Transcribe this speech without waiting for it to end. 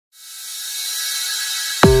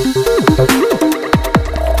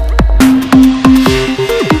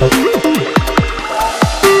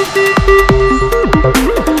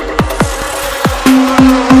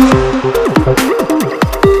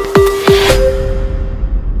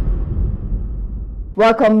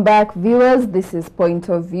Welcome back, viewers. This is Point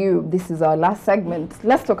of View. This is our last segment.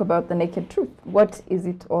 Let's talk about the naked truth. What is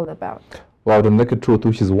it all about? Well, the naked truth,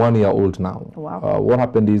 which is 1 year old now. Wow. What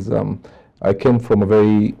happened is I came from a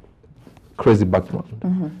very crazy background.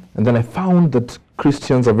 And then I found that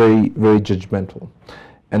Christians are very, very judgmental.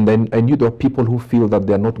 And then I knew there are people who feel that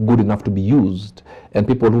they are not good enough to be used. And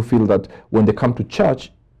people who feel that when they come to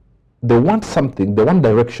church, they want something, they want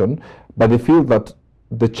direction, but they feel that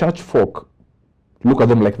the church folk look at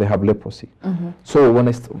them like they have leprosy. So when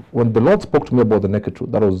the Lord spoke to me about the naked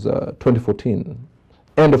truth, that was 2014,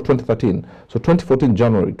 end of 2013. So 2014,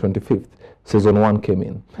 January 25th, season 1 came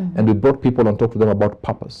in. And we brought people and talked to them about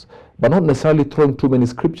purpose, but not necessarily throwing too many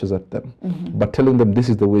scriptures at them, but telling them this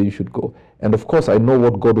is the way you should go. And of course, I know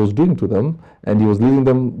what God was doing to them, and he was leading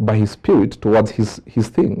them by his spirit towards his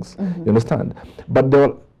things. You understand? But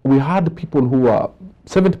we had people who are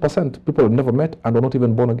 70% people have never met and are not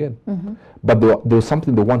even born again. But there's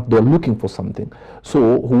something they want, they're looking for something.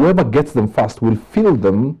 So whoever gets them first will fill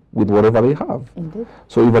them with whatever they have. Indeed.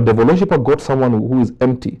 So if a devil worshipper got someone who is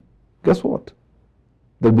empty, guess what?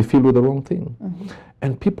 They'll be filled with the wrong thing.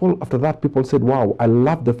 And people, after that, people said, wow, I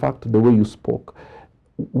love the fact, the way you spoke.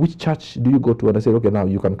 Which church do you go to? And I said, okay, now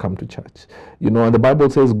you can come to church. You know, and the Bible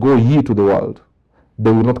says, go ye to the world.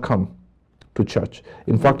 They will not come to church.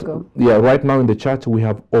 In fact, right now in the church, we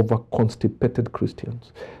have over-constipated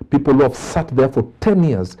Christians. People who have sat there for 10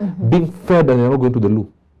 years being fed and they're not going to the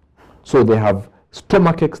loo. So they have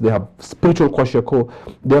stomach aches, they have spiritual kwashiorkor.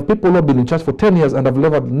 There are people who have been in church for 10 years and have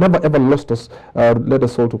never ever led a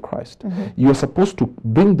soul to Christ. You're supposed to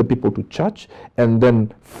bring the people to church and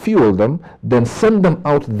then fuel them, then send them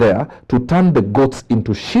out there to turn the goats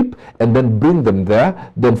into sheep, and then bring them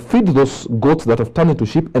there, then feed those goats that have turned into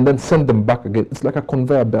sheep, and then send them back again. It's like a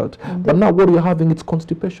conveyor belt. But now what you're having is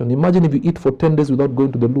constipation. Imagine if you eat for 10 days without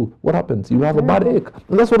going to the loo. What happens? You have a bad ache.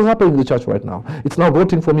 And that's what is happening in the church right now. It's now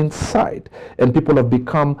rotting from inside. And people have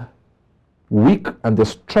become weak and they're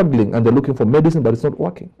struggling and they're looking for medicine, but it's not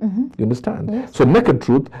working. You understand? Yes. So naked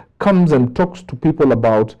truth comes and talks to people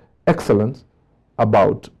about excellence,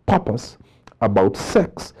 about purpose, about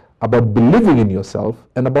sex, about believing in yourself,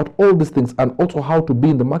 and about all these things, and also how to be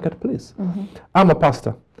in the marketplace. I'm a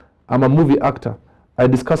pastor. I'm a movie actor. I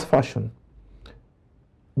discuss fashion.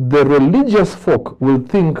 The religious folk will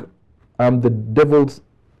think I'm the devil's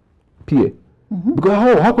PA.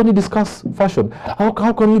 Because how can you discuss fashion?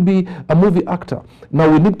 How can you be a movie actor? Now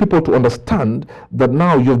we need people to understand that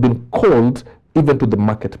now you've been called even to the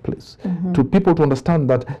marketplace. To people to understand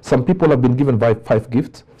that some people have been given 5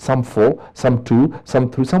 gifts, some 4, some 2, some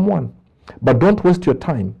 3, some 1. But don't waste your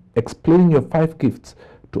time explaining your 5 gifts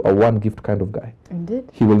to a 1 gift kind of guy. Indeed.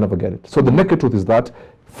 He will never get it. So the naked truth is that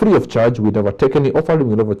free of charge, we never take any offering,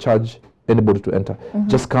 we never charge anybody to enter.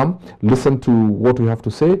 Just come, listen to what we have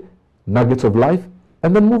to say, nuggets of life,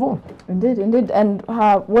 and then move on. Indeed, indeed. And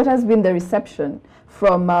what has been the reception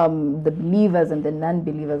from the believers and the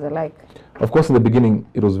non-believers alike? Of course, in the beginning,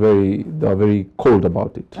 they were very cold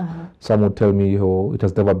about it. Some would tell me, oh, it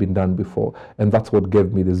has never been done before. And that's what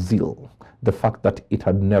gave me the zeal, the fact that it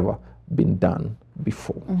had never been done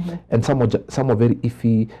before. And some are very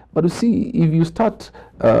iffy. But you see, if you start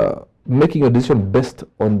making a decision based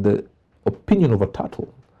on the opinion of a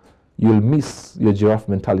turtle, you'll miss your giraffe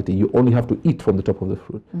mentality. You only have to eat from the top of the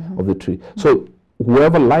fruit of the tree. So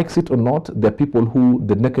whoever likes it or not, there are people who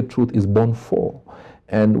the naked truth is born for.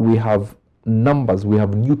 And we have numbers, we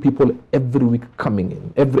have new people every week coming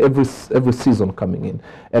in, every season coming in.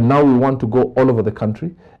 And now we want to go all over the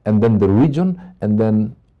country, and then the region, and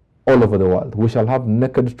then all over the world. We shall have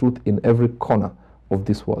naked truth in every corner of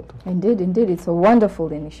this world. Indeed, indeed. It's a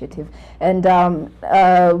wonderful initiative. And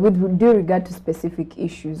with due regard to specific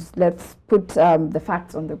issues, let's put the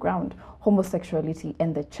facts on the ground. Homosexuality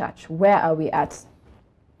and the church. Where are we at?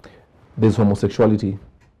 There's homosexuality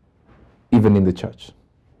even in the church.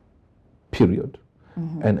 Period.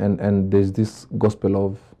 And there's this gospel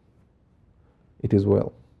of it is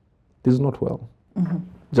well. It is not well.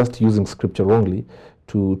 Just using scripture wrongly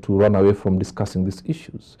to run away from discussing these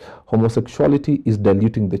issues. Homosexuality is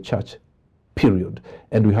diluting the church, period.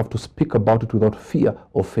 And we have to speak about it without fear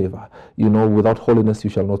or favor. You know, without holiness you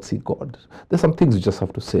shall not see God. There's some things you just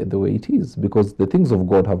have to say the way it is, because the things of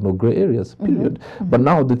God have no gray areas, period. But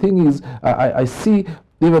now the thing is, I see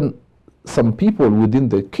even some people within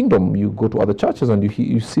the kingdom, you go to other churches and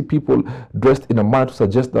you see people dressed in a manner to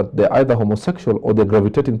suggest that they're either homosexual or they're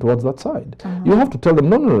gravitating towards that side. You have to tell them,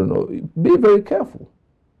 no, be very careful.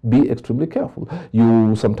 Be extremely careful.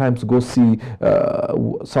 You sometimes go see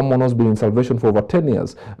someone who's been in salvation for over 10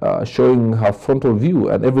 years, showing her frontal view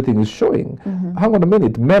and everything is showing. Hang on a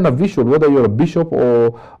minute. Men are visual, whether you're a bishop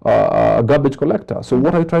or a garbage collector. So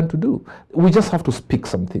what are you trying to do? We just have to speak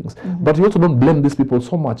some things. But you also don't blame these people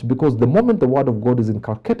so much, because the moment the word of God is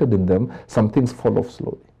inculcated in them, some things fall off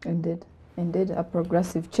slowly. Indeed. Indeed, a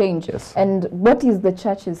progressive change. Yes. And what is the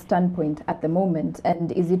church's standpoint at the moment?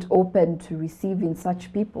 And is it open to receiving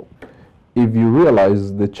such people? If you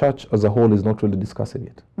realize the church as a whole is not really discussing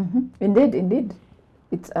it. Indeed, indeed.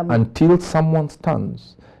 It's until someone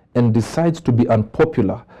stands and decides to be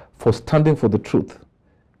unpopular for standing for the truth,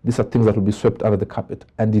 these are things that will be swept under the carpet,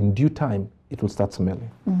 and in due time it will start smelling.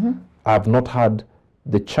 I have not had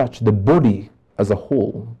the church, the body as a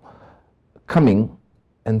whole, coming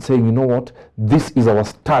and saying, you know what, this is our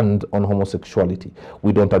stand on homosexuality.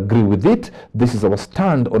 We don't agree with it. This is our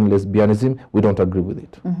stand on lesbianism. We don't agree with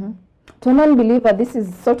it. To a non-believer, this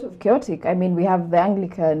is sort of chaotic. I mean, we have the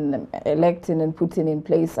Anglican electing and putting in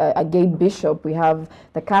place a gay bishop. We have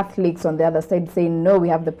the Catholics on the other side saying no. We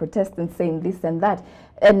have the Protestants saying this and that.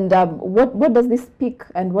 And what does this speak,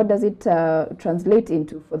 and what does it translate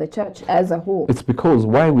into for the church as a whole? It's because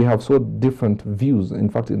why we have so different views, in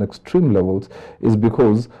fact, in extreme levels, is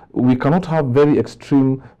because we cannot have very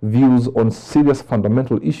extreme views on serious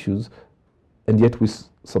fundamental issues, and yet we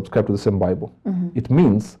subscribe to the same Bible. It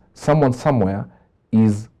means someone somewhere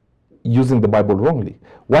is using the Bible wrongly.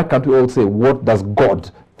 Why can't we all say, what does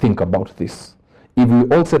God think about this? If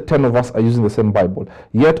we all say 10 of us are using the same Bible,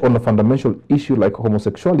 yet on a fundamental issue like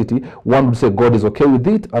homosexuality, one would say God is okay with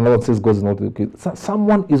it, another says God is not okay. So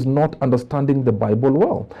someone is not understanding the Bible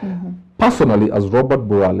well. Personally, as Robert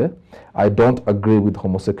Burale, I don't agree with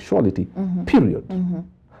homosexuality, period.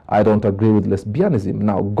 I don't agree with lesbianism.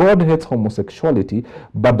 Now, God hates homosexuality,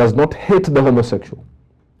 but does not hate the homosexual.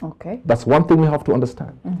 Okay. That's one thing we have to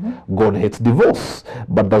understand. God hates divorce,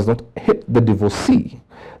 but does not hate the divorcee.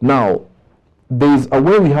 Now, there is a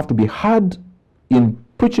way we have to be hard in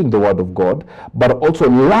preaching the word of God, but also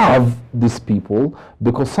love these people,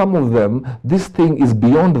 because some of them, this thing is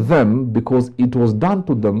beyond them because it was done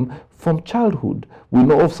to them from childhood. We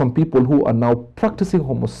know of some people who are now practicing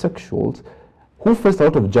homosexuals who faced a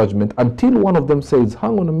lot of judgment until one of them says,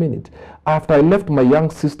 hang on a minute, after I left my young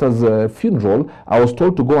sister's funeral, I was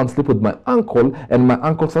told to go and sleep with my uncle, and my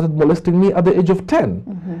uncle started molesting me at the age of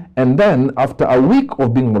 10. And then after a week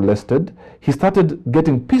of being molested, he started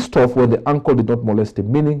getting pissed off when the uncle did not molest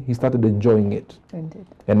him, meaning he started enjoying it. Indeed.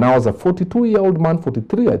 And now as a 42-year-old man,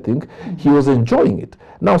 43 I think, he was enjoying it.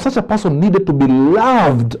 Now such a person needed to be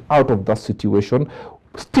loved out of that situation,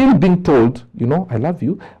 still being told, you know, I love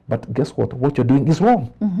you, but guess what you're doing is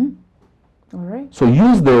wrong. All right. So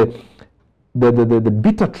use the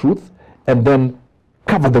bitter truth and then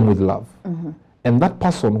cover them with love. And that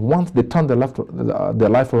person, once they turn their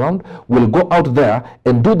life around, will go out there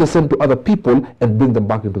and do the same to other people and bring them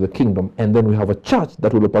back into the kingdom. And then we have a church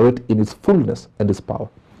that will operate in its fullness and its power.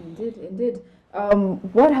 Indeed, indeed.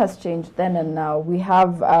 What has changed then and now? We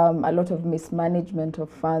have a lot of mismanagement of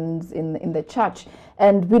funds in the church,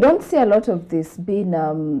 and we don't see a lot of this being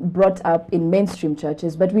brought up in mainstream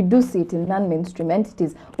churches, but we do see it in non-mainstream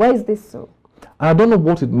entities. Why is this so? I don't know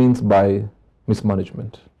what it means by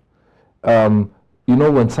mismanagement. You know,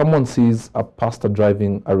 when someone sees a pastor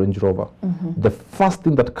driving a Range Rover, the first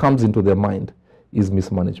thing that comes into their mind is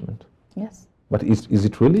mismanagement. Yes. But is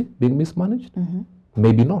it really being mismanaged?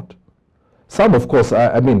 Maybe not. Some, of course,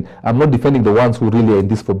 I mean, I'm not defending the ones who really are in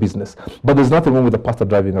this for business, but there's nothing wrong with a pastor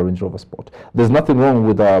driving a Range Rover Sport. There's nothing wrong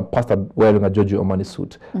with a pastor wearing a Giorgio Armani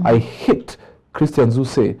suit. I hate Christians who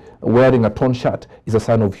say wearing a torn shirt is a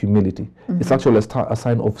sign of humility. It's actually a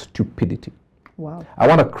sign of stupidity. Wow. I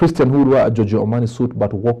want a Christian who would wear a Giorgio Armani suit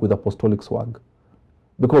but walk with apostolic swag.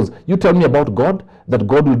 Because you tell me about God, that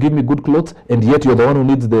God will give me good clothes, and yet you're the one who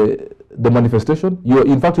needs the manifestation.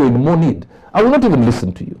 In fact, you're in more need. I will not even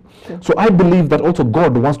listen to you. Sure. So I believe that also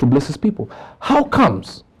God wants to bless his people. How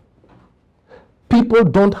comes people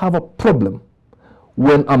don't have a problem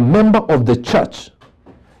when a member of the church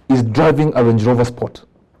is driving a Range Rover Sport?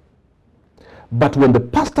 But when the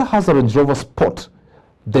pastor has a Range Rover Sport,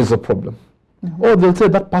 there's a problem. Or they'll say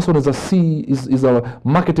that person is a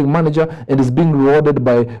marketing manager and is being rewarded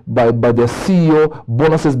by their CEO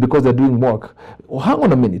bonuses because they're doing work. Oh, hang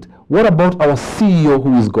on a minute. What about our CEO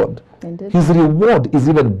who is God? Indeed. His reward is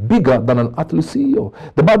even bigger than an earthly CEO.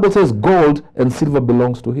 The Bible says gold and silver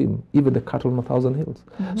belongs to him, even the cattle on 1,000 hills.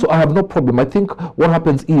 So I have no problem. I think what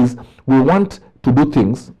happens is we want to do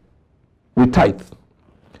things, we tithe.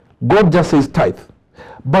 God just says tithe,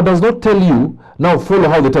 but does not tell you, now follow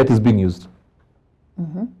how the tithe is being used.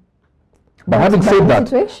 But having said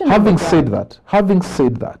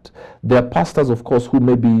that, there are pastors, of course, who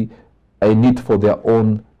may be a need for their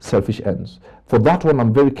own selfish ends. For that one,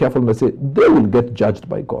 I'm very careful when I say they will get judged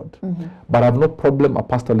by God. But I have no problem a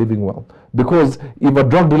pastor living well. Because if a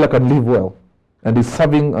drug dealer can live well and is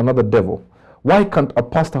serving another devil, why can't a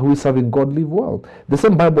pastor who is serving God live well? The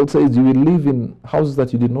same Bible says you will live in houses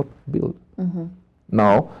that you did not build.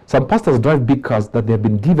 Now, some pastors drive big cars that they have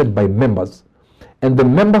been given by members. And the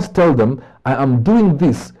members tell them, I am doing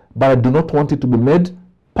this, but I do not want it to be made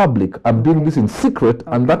public. I'm doing this in secret,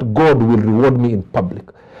 and that God will reward me in public.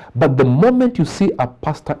 But the moment you see a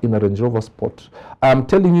pastor in a Range Rover Sport, I am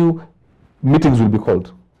telling you, meetings will be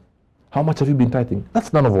called. How much have you been tithing?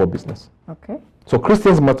 That's none of our business. Okay. So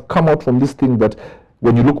Christians must come out from this thing that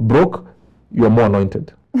when you look broke, you are more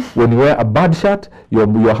anointed. When you wear a bad shirt,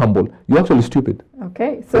 you're humble. You're actually stupid.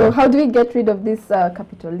 Okay. So how do we get rid of this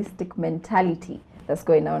capitalistic mentality that's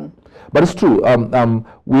going on? But it's true.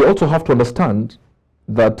 We also have to understand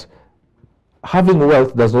that having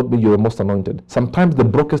wealth does not mean you're the most anointed. Sometimes the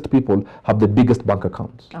brokest people have the biggest bank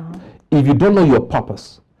accounts. If you don't know your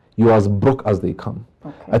purpose, you're as broke as they come.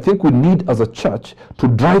 I think we need as a church to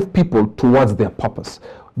drive people towards their purpose.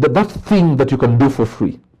 That thing that you can do for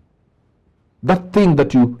free. That thing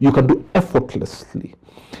that you can do effortlessly.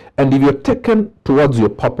 And if you're taken towards your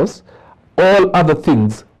purpose, all other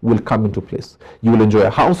things will come into place. You will enjoy a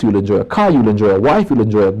house, you will enjoy a car, you will enjoy a wife, you will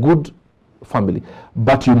enjoy a good family.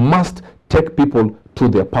 But you must take people to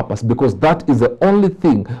their purpose, because that is the only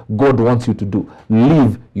thing God wants you to do.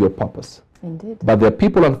 Live your purpose. Indeed. But there are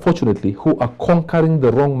people, unfortunately, who are conquering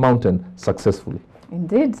the wrong mountain successfully.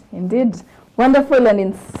 Indeed, indeed. Wonderful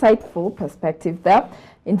and insightful perspective there.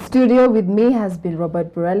 In studio with me has been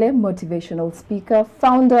Robert Burale, motivational speaker,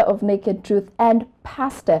 founder of Naked Truth, and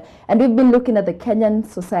pastor. And we've been looking at the Kenyan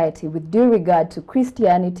society with due regard to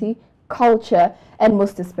Christianity, culture, and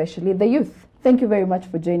most especially the youth. Thank you very much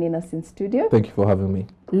for joining us in studio. Thank you for having me.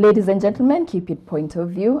 Ladies and gentlemen, keep it point of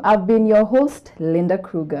view. I've been your host, Linda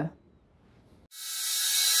Kruger.